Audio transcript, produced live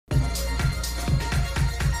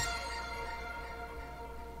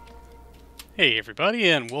Hey everybody,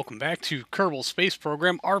 and welcome back to Kerbal Space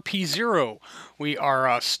Program RP-0. We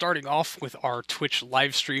are starting off with our Twitch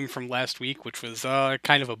live stream from last week, which was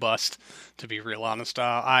kind of a bust, to be real honest.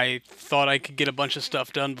 I thought I could get a bunch of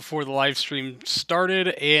stuff done before the live stream started,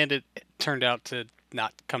 and it turned out to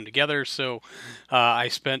not come together, so I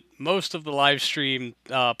spent most of the live stream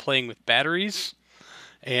playing with batteries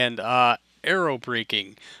and Aero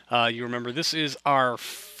breaking. You remember, this is our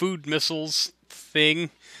food missiles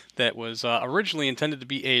thing that was originally intended to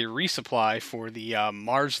be a resupply for the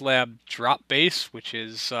Mars Lab drop base, which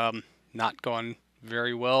is not gone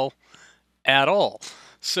very well at all.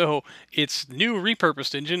 So its new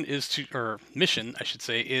repurposed engine is to, or mission, I should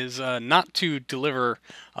say, is not to deliver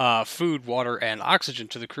food, water, and oxygen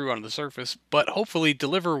to the crew on the surface, but hopefully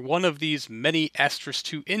deliver one of these many Asterisk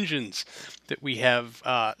 2 engines that we have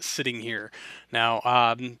sitting here.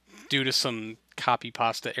 Now, due to some copy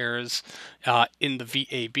pasta errors in the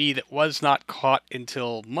VAB that was not caught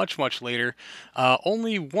until much later,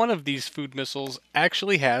 only one of these food missiles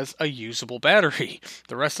actually has a usable battery.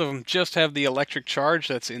 The rest of them just have the electric charge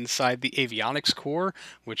that's inside the avionics core,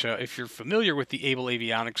 which if you're familiar with the Able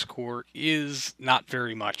avionics core, is not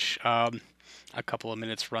very much. A couple of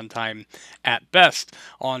minutes runtime at best.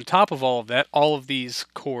 On top of all of that, all of these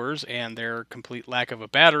cores and their complete lack of a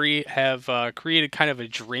battery have created kind of a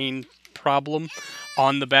drain problem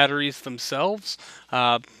on the batteries themselves.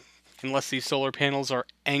 Unless these solar panels are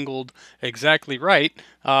angled exactly right,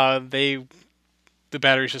 the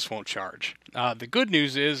batteries just won't charge. The good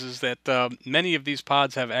news is that many of these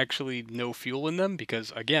pods have actually no fuel in them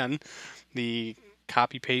because, again, the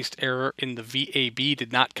copy-paste error in the VAB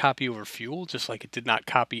did not copy over fuel, just like it did not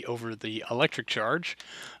copy over the electric charge.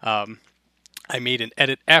 I made an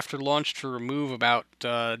edit after launch to remove about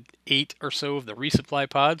 8 or so of the resupply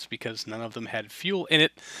pods because none of them had fuel in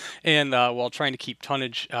it, and while trying to keep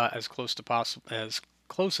tonnage as close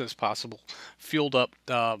as possible, fueled up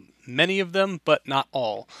many of them, but not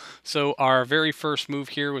all. So our very first move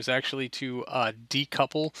here was actually to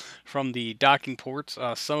decouple from the docking ports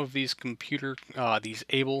some of these these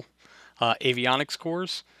Able avionics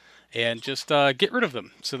cores, and just get rid of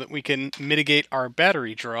them so that we can mitigate our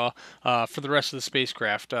battery draw for the rest of the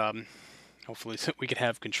spacecraft. Hopefully so we can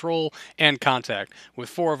have control and contact. With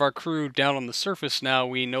 4 of our crew down on the surface now,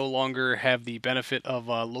 we no longer have the benefit of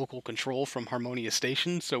local control from Harmonia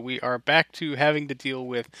Station, so we are back to having to deal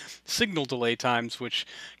with signal delay times, which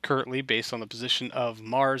currently, based on the position of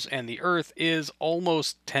Mars and the Earth, is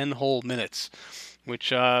almost 10 whole minutes,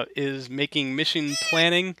 which is making mission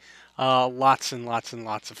planning lots and lots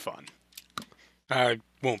of fun.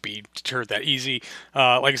 Won't be deterred that easy.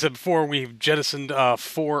 Like I said before, we've jettisoned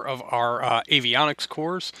 4 of our avionics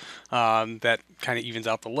cores. That kind of evens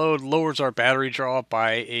out the load, lowers our battery draw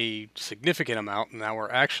by a significant amount. Now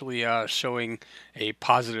we're actually showing a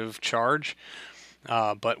positive charge.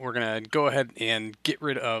 But we're going to go ahead and get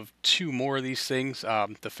rid of 2 more of these things.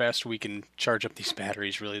 The faster we can charge up these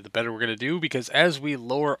batteries, really, the better we're going to do, because as we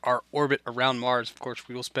lower our orbit around Mars, of course,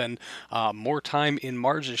 we will spend more time in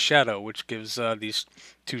Mars's shadow, which gives these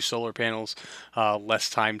 2 solar panels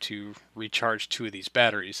less time to recharge 2 of these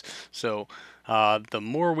batteries. So the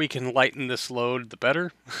more we can lighten this load, the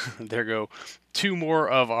better. There go 2 more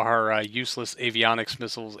of our useless avionics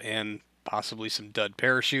missiles and possibly some dud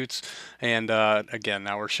parachutes, and again,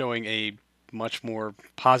 now we're showing a much more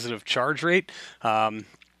positive charge rate.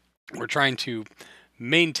 We're trying to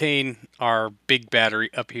maintain our big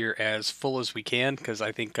battery up here as full as we can, because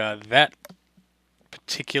I think that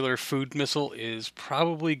particular food missile is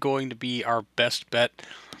probably going to be our best bet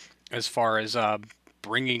as far as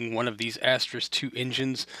bringing one of these Asterisk 2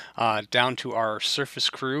 engines down to our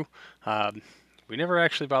surface crew. We never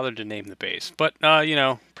actually bothered to name the base, but, you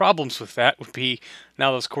know, problems with that would be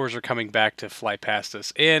now those cores are coming back to fly past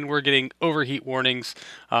us, and we're getting overheat warnings.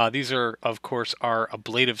 These are, of course, our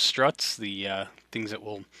ablative struts, the things that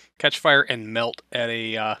will catch fire and melt at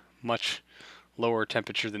a much lower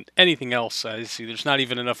temperature than anything else. You see, there's not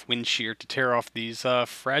even enough wind shear to tear off these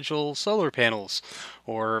fragile solar panels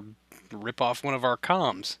or rip off one of our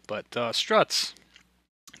comms, but struts,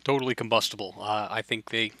 totally combustible. I think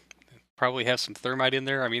they probably have some thermite in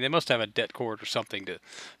there. I mean, they must have a det cord or something to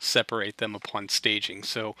separate them upon staging.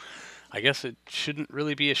 So I guess it shouldn't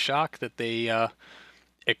really be a shock that they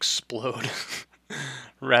explode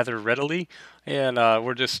rather readily. And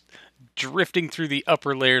we're just drifting through the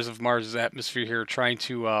upper layers of Mars's atmosphere here, trying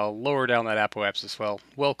to lower down that apoapsis.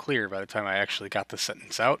 Well clear by the time I actually got the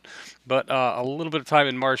sentence out. But a little bit of time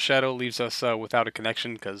in Mars shadow leaves us without a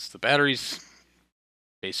connection because the batteries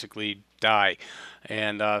basically die,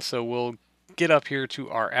 and so we'll get up here to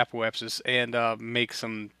our apoapsis and make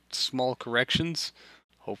some small corrections,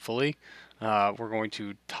 hopefully. We're going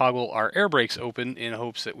to toggle our air brakes open in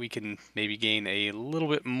hopes that we can maybe gain a little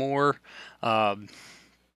bit more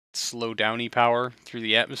slow downy power through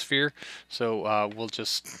the atmosphere. So we'll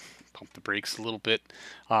just pump the brakes a little bit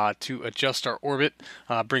to adjust our orbit,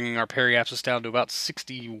 bringing our periapsis down to about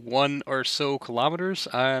 61 or so kilometers.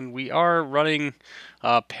 And we are running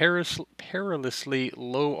perilously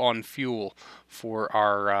low on fuel for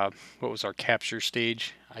our, what was our capture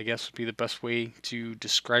stage, I guess would be the best way to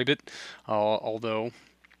describe it. Although,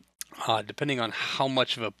 depending on how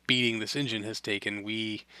much of a beating this engine has taken,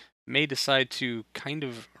 we may decide to kind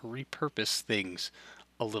of repurpose things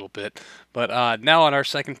a little bit. But now on our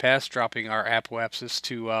second pass, dropping our apoapsis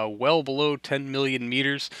to well below 10 million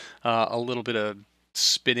meters, a little bit of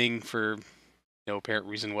spinning for no apparent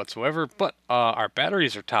reason whatsoever, but our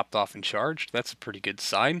batteries are topped off and charged. That's a pretty good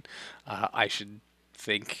sign, I should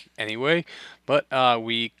think anyway. But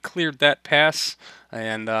we cleared that pass,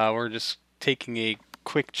 and we're just taking a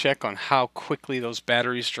quick check on how quickly those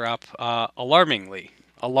batteries drop.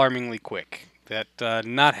 Alarmingly quick. That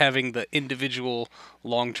not having the individual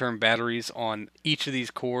long-term batteries on each of these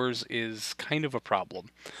cores is kind of a problem.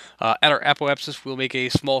 At our apoapsis, we'll make a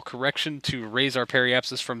small correction to raise our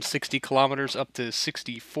periapsis from 60 kilometers up to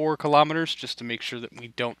 64 kilometers, just to make sure that we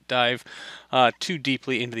don't dive too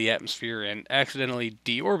deeply into the atmosphere and accidentally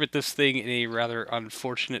deorbit this thing in a rather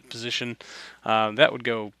unfortunate position. That would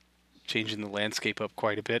go changing the landscape up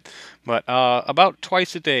quite a bit. But about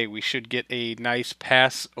twice a day, we should get a nice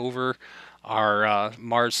pass over our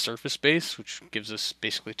Mars surface base, which gives us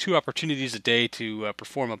basically 2 opportunities a day to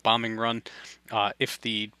perform a bombing run. If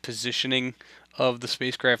the positioning of the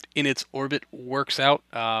spacecraft in its orbit works out,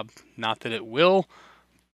 not that it will,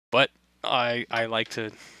 but I like to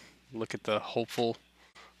look at the hopeful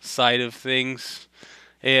side of things.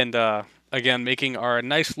 And again, making our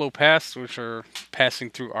nice low pass, which are passing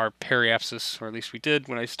through our periapsis, or at least we did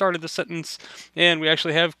when I started the sentence, and we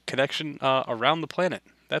actually have connection around the planet.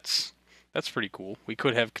 That's pretty cool. We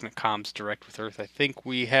could have comms direct with Earth. I think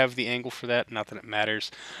we have the angle for that, not that it matters.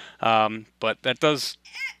 But that does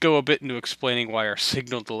go a bit into explaining why our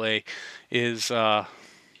signal delay is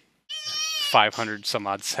 500 some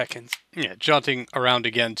odd seconds. Yeah, jaunting around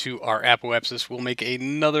again to our apoapsis, we'll make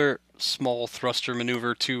another small thruster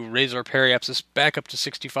maneuver to raise our periapsis back up to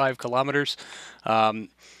 65 kilometers. Not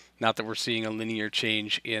that we're seeing a linear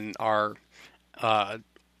change in our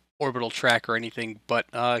orbital track or anything, but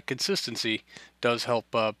consistency does help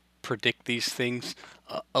predict these things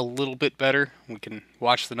a little bit better. We can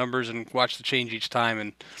watch the numbers and watch the change each time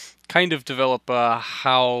and kind of develop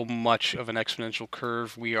how much of an exponential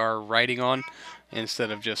curve we are riding on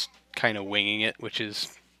instead of just kind of winging it, which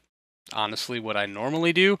is honestly what I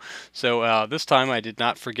normally do. So this time I did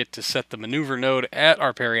not forget to set the maneuver node at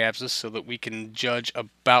our periapsis so that we can judge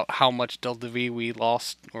about how much delta V we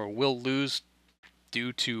lost or will lose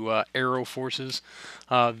due to Aero forces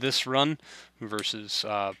this run versus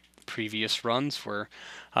previous runs where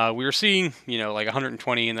we were seeing, like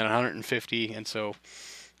 120 and then 150, and so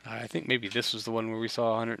I think maybe this was the one where we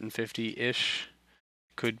saw 150-ish,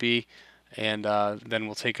 could be, and then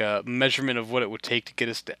we'll take a measurement of what it would take to get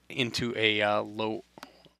us into a an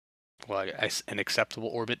acceptable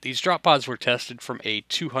orbit. These drop pods were tested from a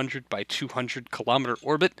 200 by 200 kilometer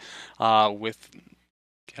orbit with,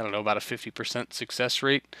 I don't know, about a 50% success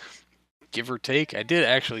rate, give or take. I did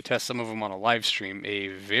actually test some of them on a live stream a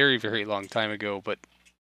very, very long time ago, but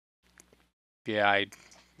yeah, I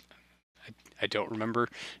don't remember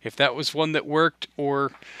if that was one that worked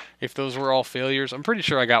or if those were all failures. I'm pretty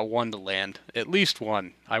sure I got one to land, at least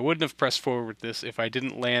one. I wouldn't have pressed forward with this if I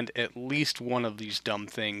didn't land at least one of these dumb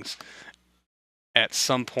things at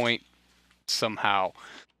some point, somehow.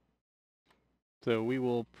 So we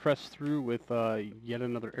will press through with yet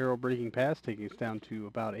another aero braking pass, taking us down to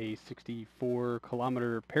about a 64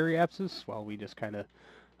 kilometer periapsis while we just kind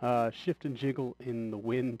of shift and jiggle in the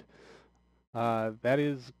wind. That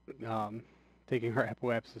is taking our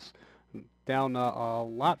apoapsis down a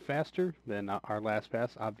lot faster than our last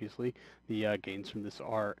pass. Obviously, the gains from this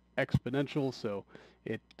are exponential, so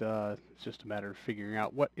it's just a matter of figuring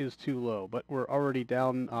out what is too low. But we're already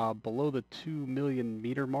down below the 2 million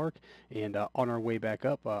meter mark and on our way back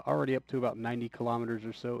up, already up to about 90 kilometers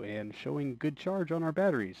or so, and showing good charge on our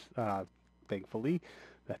batteries. Thankfully,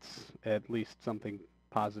 that's at least something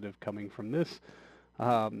positive coming from this.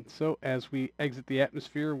 So as we exit the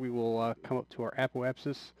atmosphere, we will come up to our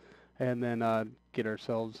apoapsis and then get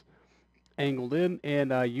ourselves angled in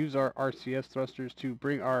and use our RCS thrusters to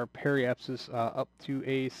bring our periapsis up to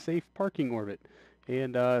a safe parking orbit.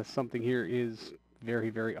 And something here is very,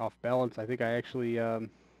 very off balance. I think I actually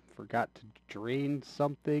forgot to drain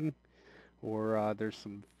something, or there's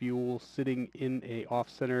some fuel sitting in a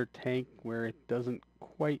off-center tank where it doesn't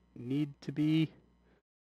quite need to be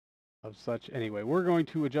of such. Anyway, we're going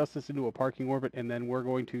to adjust this into a parking orbit, and then we're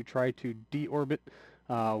going to try to deorbit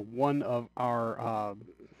one of our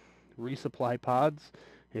resupply pods.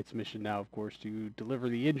 Its mission now, of course, to deliver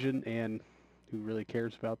the engine, and who really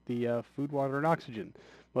cares about the food, water, and oxygen.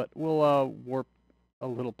 But we'll warp a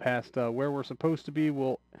little past where we're supposed to be.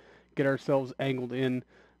 We'll get ourselves angled in,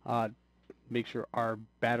 make sure our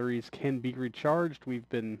batteries can be recharged. We've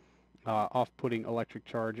been off-putting electric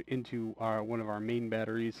charge into one of our main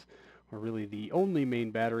batteries, or really the only main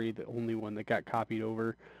battery, the only one that got copied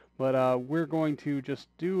over. But we're going to just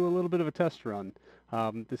do a little bit of a test run.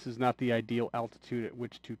 This is not the ideal altitude at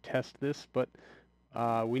which to test this, but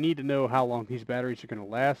we need to know how long these batteries are going to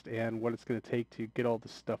last and what it's going to take to get all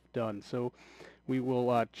this stuff done. So we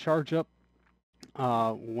will charge up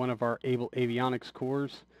one of our avionics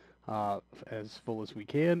cores as full as we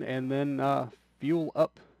can, and then fuel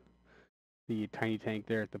up the tiny tank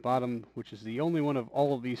there at the bottom, which is the only one of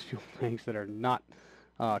all of these fuel tanks that are not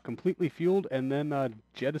completely fueled, and then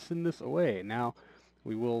jettison this away. Now,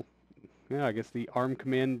 we will, yeah, I guess the arm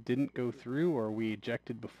command didn't go through, or we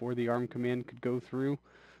ejected before the arm command could go through.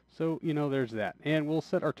 So, you know, there's that. And we'll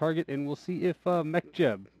set our target, and we'll see if Mech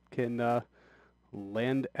Jeb can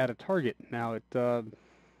land at a target. Now, it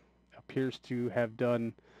appears to have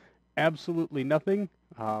done absolutely nothing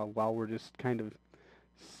while we're just kind of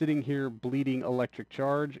sitting here bleeding electric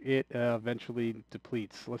charge. It eventually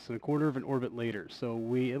depletes less than a quarter of an orbit later, so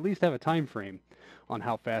we at least have a time frame on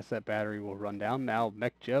how fast that battery will run down. Now,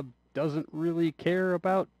 Mech Jeb doesn't really care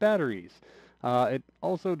about batteries. It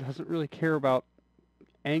also doesn't really care about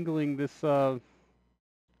angling this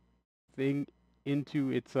thing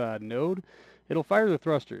into its node. It'll fire the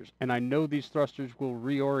thrusters, and I know these thrusters will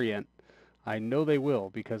reorient. I know they will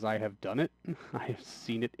because I have done it. I have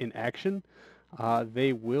seen it in action.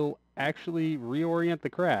 They will actually reorient the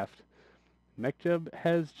craft. Mech Jeb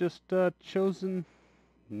has just chosen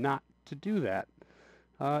not to do that.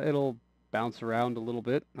 It'll bounce around a little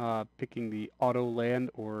bit, picking the auto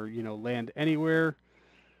land or, you know, land anywhere.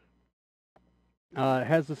 It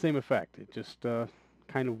has the same effect. It just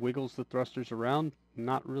kind of wiggles the thrusters around,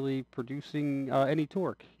 not really producing any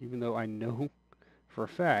torque, even though I know for a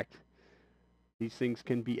fact these things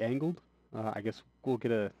can be angled. I guess we'll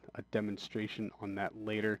get a demonstration on that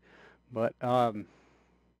later. But,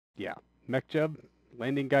 yeah, Mech Jeb,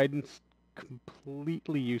 landing guidance,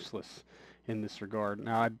 completely useless in this regard.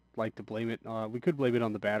 Now, I'd like to blame it, we could blame it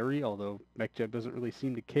on the battery, although Mech Jeb doesn't really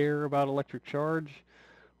seem to care about electric charge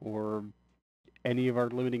or any of our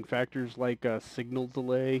limiting factors like signal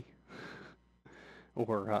delay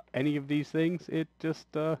or any of these things. It just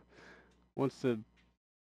wants to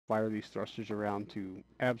fire these thrusters around to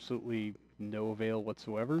absolutely no avail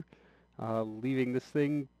whatsoever, leaving this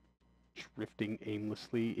thing drifting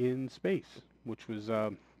aimlessly in space, which was, I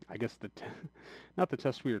guess, not the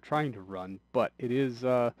test we were trying to run, but it is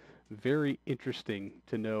very interesting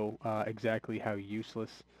to know exactly how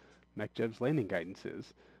useless Mech Jeb's landing guidance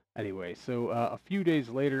is. Anyway, so a few days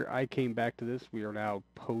later, I came back to this. We are now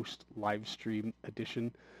post-live stream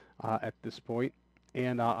edition at this point,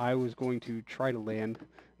 and I was going to try to land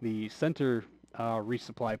the center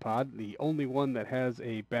resupply pod, the only one that has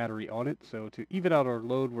a battery on it. So to even out our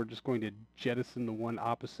load, we're just going to jettison the one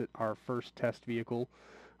opposite our first test vehicle,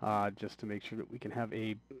 just to make sure that we can have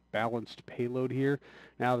a balanced payload here.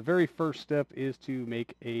 Now, the very first step is to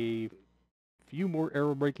make a few more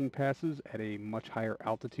aerobraking passes at a much higher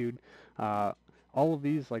altitude. All of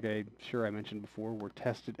these, like I'm sure I mentioned before, were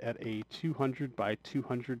tested at a 200 by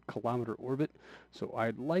 200 kilometer orbit. So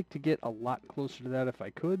I'd like to get a lot closer to that if I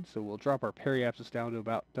could. So we'll drop our periapsis down to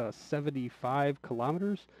about 75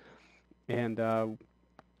 kilometers and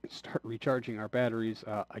start recharging our batteries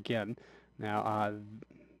again. Now,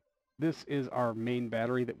 this is our main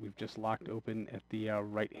battery that we've just locked open at the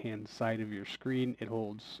right-hand side of your screen. It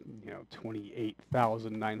holds,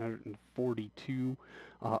 28,942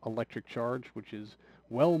 electric charge, which is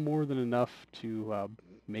well more than enough to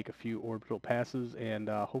make a few orbital passes and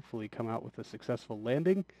hopefully come out with a successful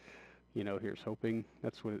landing. Here's hoping.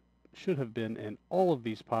 That's what it should have been, and all of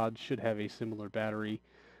these pods should have a similar battery.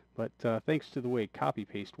 But thanks to the way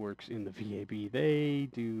copy-paste works in the VAB, they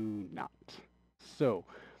do not. So,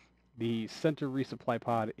 the center resupply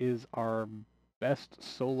pod is our best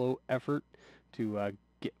solo effort to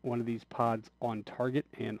get one of these pods on target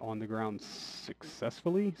and on the ground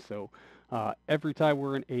successfully. So every time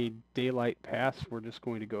we're in a daylight pass, we're just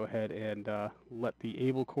going to go ahead and let the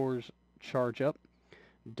able cores charge up.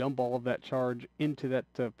 dump all of that charge into that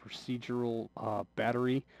procedural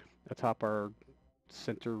battery atop our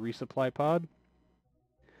center resupply pod,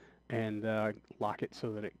 and lock it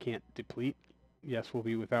so that it can't deplete. Yes, we'll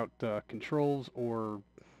be without controls or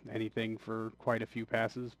anything for quite a few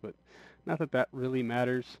passes, but not that that really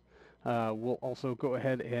matters. We'll also go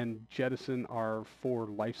ahead and jettison our 4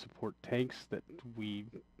 life support tanks that we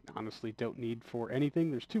honestly don't need for anything.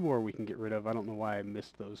 There's 2 more we can get rid of. I don't know why I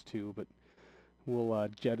missed those 2, but we'll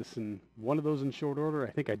jettison one of those in short order. I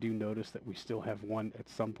think I do notice that we still have one at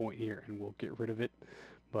some point here, and we'll get rid of it.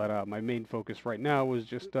 But my main focus right now was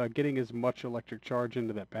just getting as much electric charge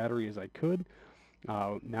into that battery as I could.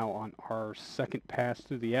 Now on our second pass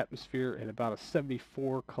through the atmosphere at about a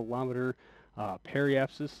 74 kilometer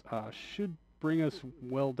periapsis, should bring us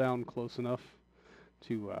well down close enough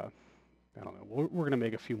to, I don't know, we're going to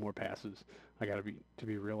make a few more passes. I got to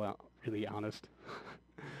be really honest,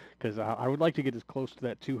 because I would like to get as close to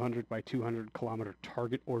that 200 by 200 kilometer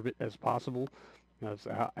target orbit as possible. As,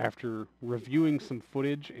 after reviewing some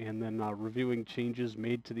footage and then reviewing changes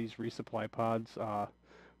made to these resupply pods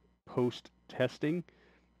post-testing,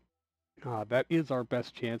 that is our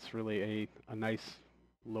best chance, really, a nice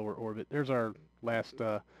lower orbit. There's our last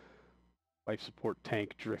life support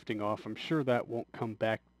tank drifting off. I'm sure that won't come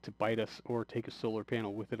back to bite us or take a solar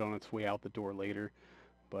panel with it on its way out the door later.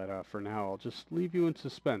 But for now, I'll just leave you in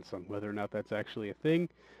suspense on whether or not that's actually a thing.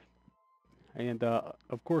 And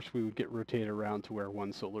of course we would get rotated around to where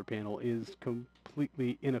one solar panel is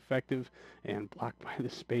completely ineffective and blocked by the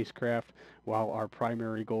spacecraft, while our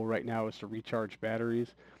primary goal right now is to recharge batteries.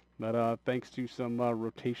 But thanks to some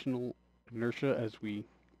rotational inertia as we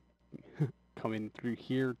come in through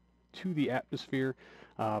here to the atmosphere,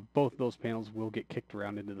 both those panels will get kicked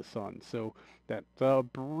around into the sun. So that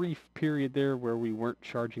brief period there where we weren't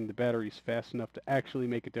charging the batteries fast enough to actually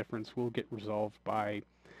make a difference will get resolved by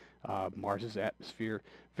Mars's atmosphere.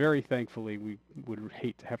 Very thankfully, we would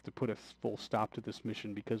hate to have to put a full stop to this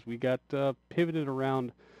mission because we got pivoted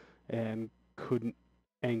around and couldn't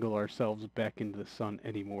angle ourselves back into the sun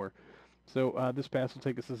anymore. So this pass will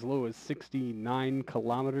take us as low as 69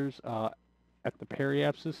 kilometers at the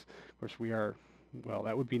periapsis. Of course, we are, well,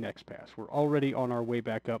 that would be next pass. We're already on our way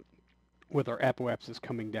back up with our apoapsis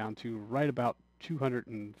coming down to right about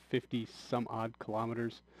 250 some odd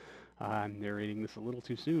kilometers. I'm narrating this a little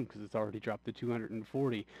too soon because it's already dropped to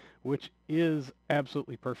 240, which is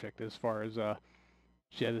absolutely perfect as far as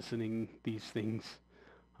jettisoning these things,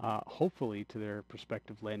 hopefully to their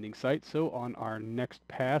prospective landing site. So on our next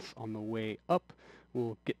pass on the way up,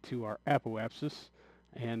 we'll get to our apoapsis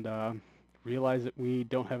and realize that we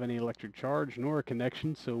don't have any electric charge nor a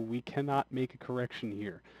connection, so we cannot make a correction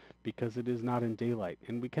here because it is not in daylight,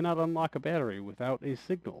 and we cannot unlock a battery without a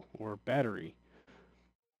signal or battery,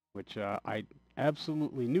 which I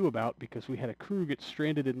absolutely knew about because we had a crew get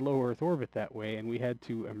stranded in low Earth orbit that way, and we had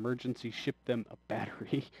to emergency ship them a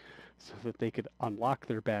battery so that they could unlock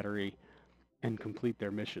their battery and complete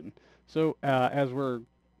their mission. So as we're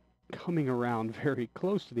coming around very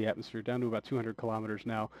close to the atmosphere, down to about 200 kilometers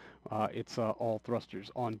now, it's all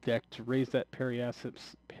thrusters on deck to raise that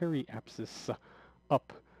periapsis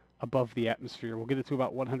up above the atmosphere. We'll get it to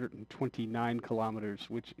about 129 kilometers,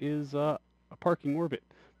 which is a parking orbit,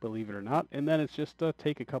 believe it or not. And then it's just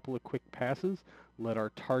take a couple of quick passes, let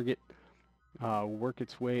our target work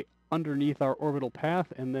its way underneath our orbital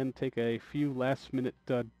path, and then take a few last-minute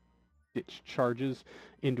ditch charges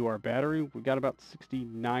into our battery. We've got about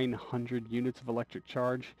 6,900 units of electric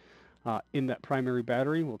charge in that primary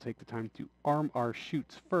battery. We'll take the time to arm our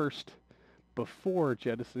chutes first before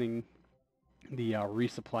jettisoning the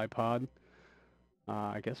resupply pod.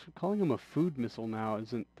 I guess we're calling them a food missile now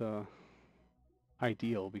isn't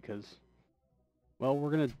ideal because, well,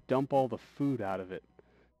 we're going to dump all the food out of it.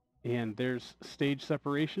 And there's stage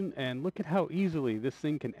separation, and look at how easily this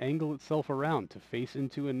thing can angle itself around to face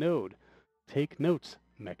into a node. Take notes,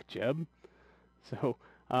 Mech Jeb. So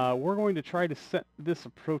we're going to try to set this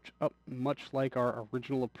approach up much like our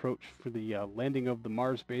original approach for the landing of the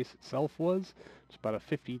Mars base itself was. It's about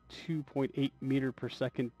a 52.8 meter per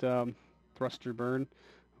second thruster burn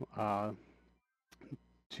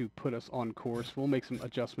to put us on course. We'll make some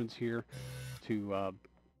adjustments here to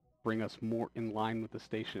bring us more in line with the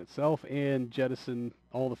station itself and jettison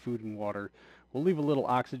all the food and water. We'll leave a little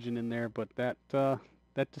oxygen in there, but that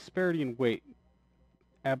disparity in weight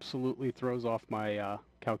absolutely throws off my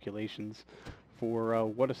calculations for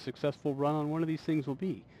what a successful run on one of these things will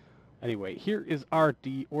be. Anyway, here is our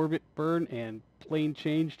deorbit burn and plane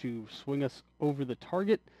change to swing us over the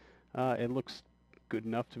target. It looks good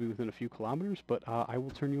enough to be within a few kilometers, but I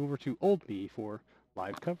will turn you over to Old Me for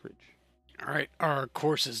live coverage. All right, our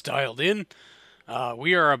course is dialed in.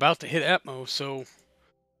 We are about to hit Atmo, so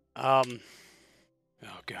oh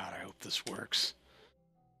god, I hope this works.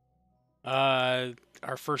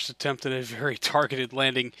 Our first attempt at a very targeted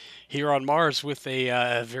landing here on Mars with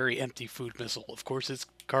a very empty food missile. Of course, it's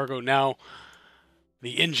cargo now,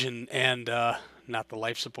 the engine, and not the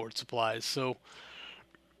life support supplies. So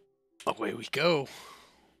away we go.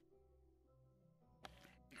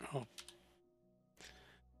 Oh,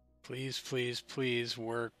 please, please, please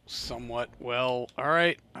work somewhat well. All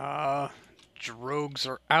right, drogues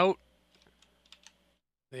are out.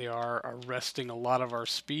 They are arresting a lot of our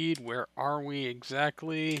speed. Where are we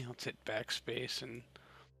exactly? Let's hit backspace and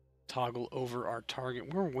toggle over our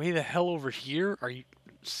target. We're way the hell over here. Are you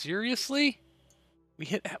seriously? We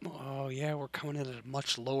hit Atmo. Oh yeah, we're coming in at a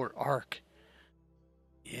much lower arc.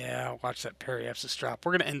 Yeah, watch that periapsis drop.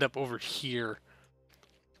 We're gonna end up over here,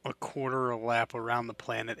 a quarter of a lap around the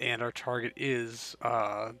planet, and our target is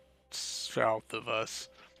south of us.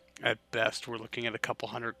 At best, we're looking at a couple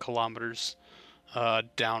hundred kilometers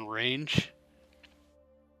downrange.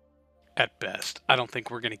 At best. I don't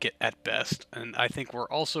think we're going to get at best. And I think we're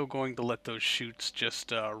also going to let those chutes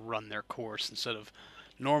just run their course instead of...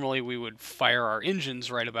 Normally we would fire our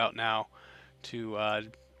engines right about now to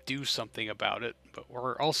do something about it. But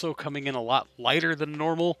we're also coming in a lot lighter than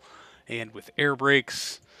normal. And with air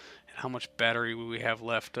brakes, and how much battery we have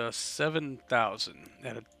left? 7,000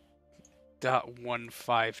 at a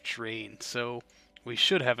 .15 drain. So we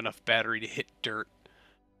should have enough battery to hit dirt.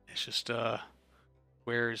 It's just...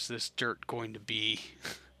 where is this dirt going to be?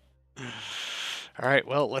 All right,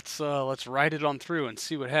 well, let's ride it on through and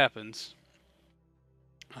see what happens.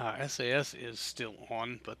 SAS is still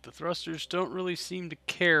on, but the thrusters don't really seem to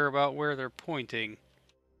care about where they're pointing.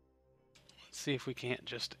 Let's see if we can't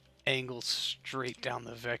just angle straight down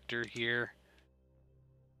the vector here.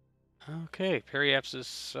 Okay,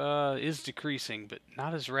 periapsis is decreasing, but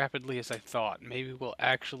not as rapidly as I thought. Maybe we'll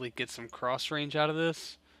actually get some cross range out of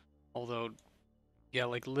this, although... yeah,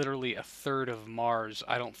 like literally a third of Mars.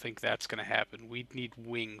 I don't think that's going to happen. We'd need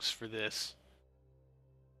wings for this.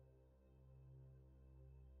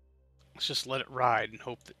 Let's just let it ride and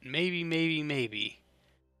hope that maybe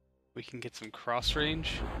we can get some cross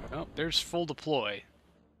range. Oh, there's full deploy.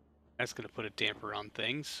 That's going to put a damper on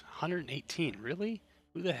things. 118, really?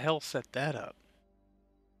 Who the hell set that up?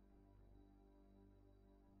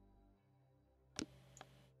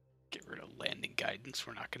 Get rid of landing guidance.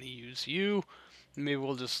 We're not going to use you. Maybe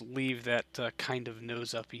we'll just leave that kind of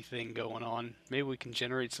nose-uppy thing going on. Maybe we can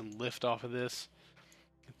generate some lift off of this.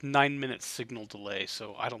 9-minute signal delay,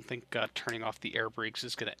 so I don't think turning off the air brakes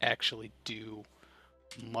is going to actually do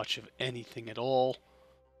much of anything at all.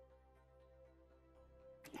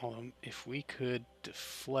 If we could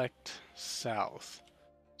deflect south,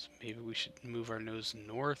 so maybe we should move our nose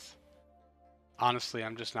north. Honestly,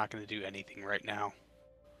 I'm just not going to do anything right now.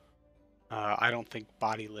 I don't think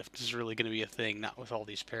body lift is really going to be a thing, not with all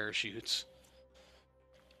these parachutes.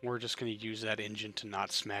 We're just going to use that engine to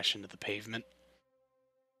not smash into the pavement.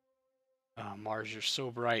 Mars, you're so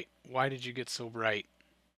bright. Why did you get so bright?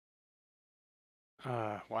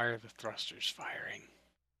 Why are the thrusters firing?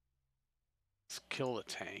 Let's kill the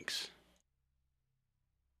tanks.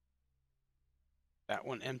 That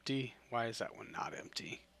one empty? Why is that one not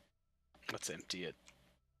empty? Let's empty it.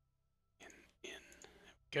 In. There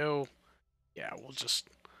we go. Yeah, we'll just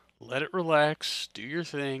let it relax. Do your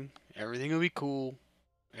thing. Everything will be cool.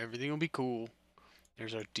 Everything will be cool.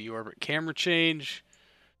 There's our deorbit camera change.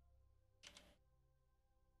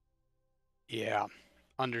 Yeah,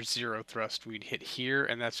 under zero thrust we'd hit here,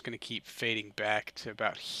 and that's going to keep fading back to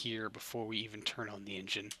about here before we even turn on the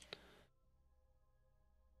engine.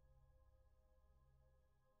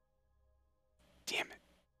 Damn it.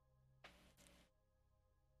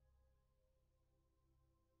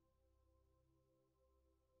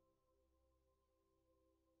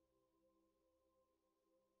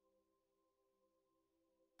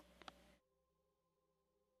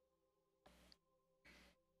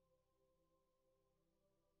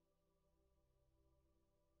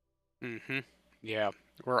 Mm-hmm. Yeah,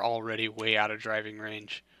 we're already way out of driving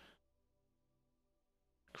range.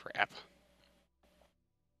 Crap.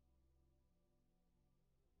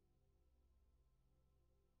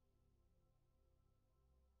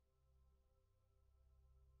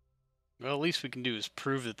 Well, at least we can do is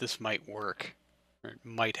prove that this might work. Or it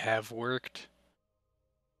might have worked.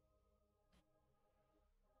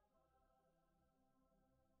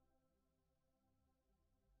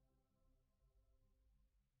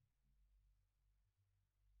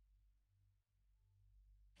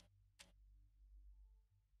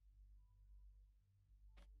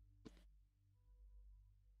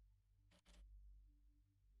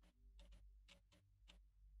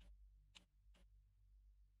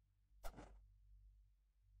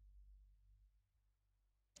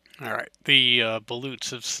 Alright, the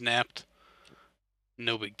balloons have snapped.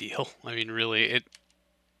 No big deal. I mean, really,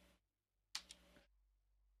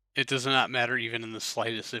 it does not matter even in the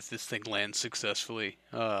slightest if this thing lands successfully.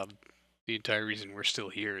 The entire reason we're still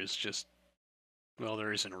here is just, well,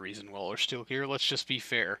 there isn't a reason why we're still here. Let's just be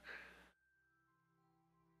fair.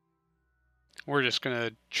 We're just going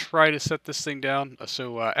to try to set this thing down.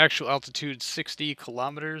 So actual altitude 60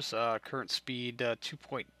 kilometers, current speed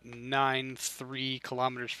 2.93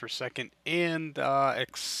 kilometers per second, and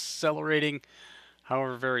accelerating,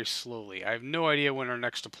 however, very slowly. I have no idea when our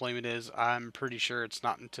next deployment is. I'm pretty sure it's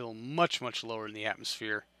not until much, much lower in the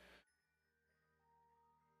atmosphere.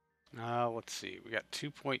 Let's see. We got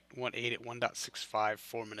 2.18 at 1.65,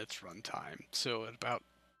 4 minutes runtime. So at about,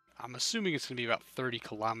 I'm assuming it's going to be about 30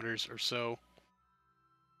 kilometers or so.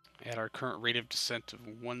 At our current rate of descent of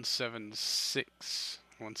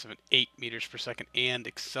 178 meters per second and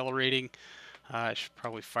accelerating. I should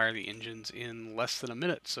probably fire the engines in less than a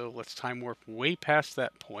minute. So let's time warp way past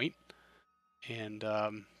that point. And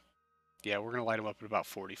yeah, we're going to light them up at about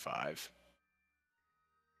 45.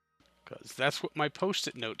 Because that's what my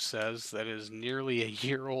post-it note says. That is nearly a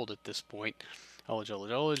year old at this point.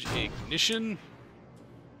 Ullage, ignition.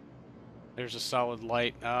 There's a solid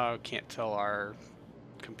light. Can't tell our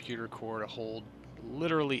computer core to hold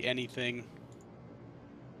literally anything.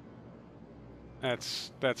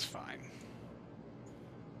 That's fine.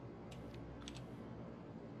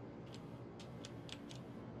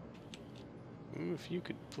 Ooh, if you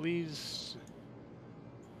could please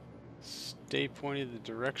stay pointed the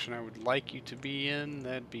direction I would like you to be in,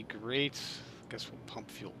 that'd be great. I guess we'll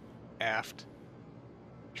pump fuel aft.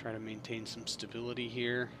 Try to maintain some stability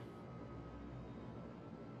here.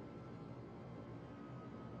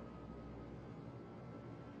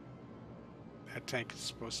 That tank is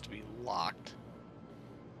supposed to be locked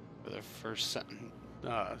for the first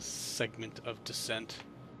segment of descent.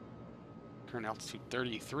 Current altitude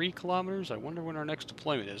 33 kilometers. I wonder when our next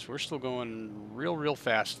deployment is. We're still going real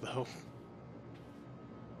fast, though.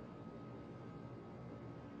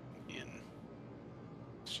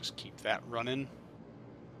 Let's just keep that running.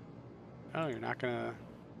 Oh, you're not gonna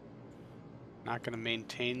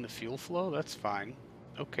maintain the fuel flow? That's fine.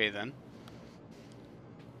 Okay, then.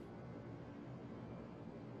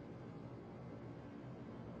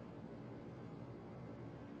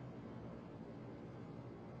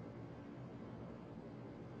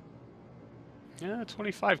 Yeah,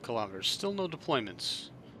 25 kilometers. Still no deployments.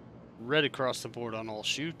 Red across the board on all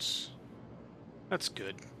chutes. That's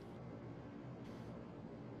good.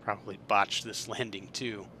 Probably botched this landing,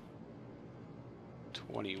 too.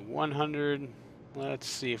 2100. Let's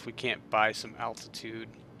see if we can't buy some altitude.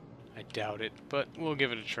 I doubt it, but we'll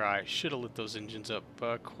give it a try. Should have lit those engines up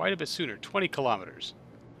quite a bit sooner. 20 kilometers.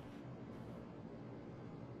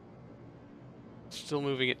 Still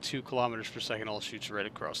moving at 2 kilometers per second. All chutes right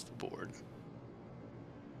across the board.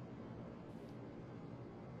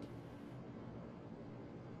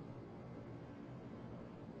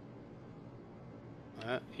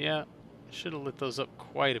 Yeah, should have lit those up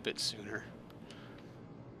quite a bit sooner.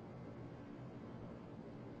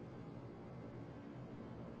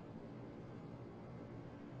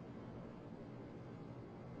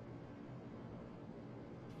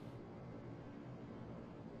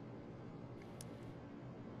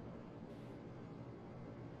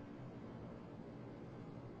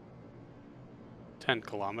 $10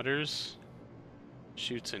 kilometers.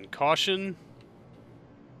 Shoots in caution.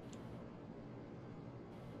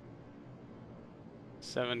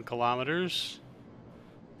 7 kilometers.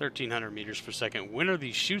 1,300 meters per second. When are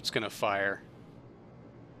these chutes gonna fire?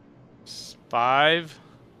 5.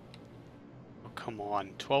 Oh, come on.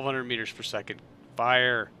 1,200 meters per second.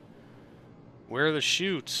 Fire. Where are the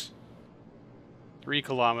chutes? 3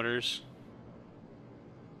 kilometers.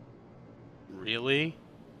 Really?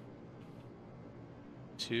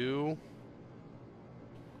 2.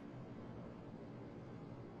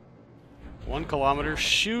 1 kilometer.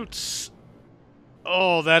 Shoots.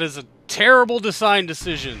 Oh, that is a terrible design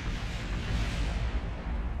decision.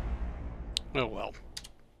 Oh well.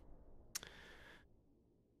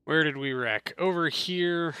 Where did we wreck? Over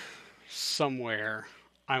here somewhere,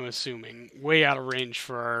 I'm assuming. Way out of range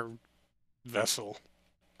for our vessel.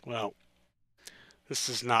 Well, this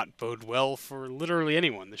does not bode well for literally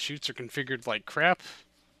anyone. The chutes are configured like crap.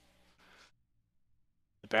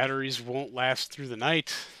 The batteries won't last through the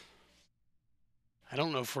night. I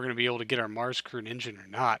don't know if we're going to be able to get our Mars crew an engine or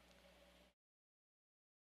not.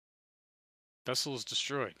 Vessel is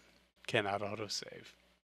destroyed. Cannot autosave.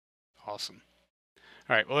 Awesome.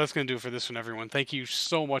 All right, well, that's going to do it for this one, everyone. Thank you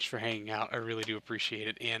so much for hanging out. I really do appreciate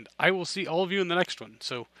it. And I will see all of you in the next one.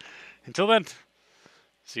 So until then,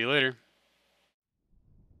 see you later.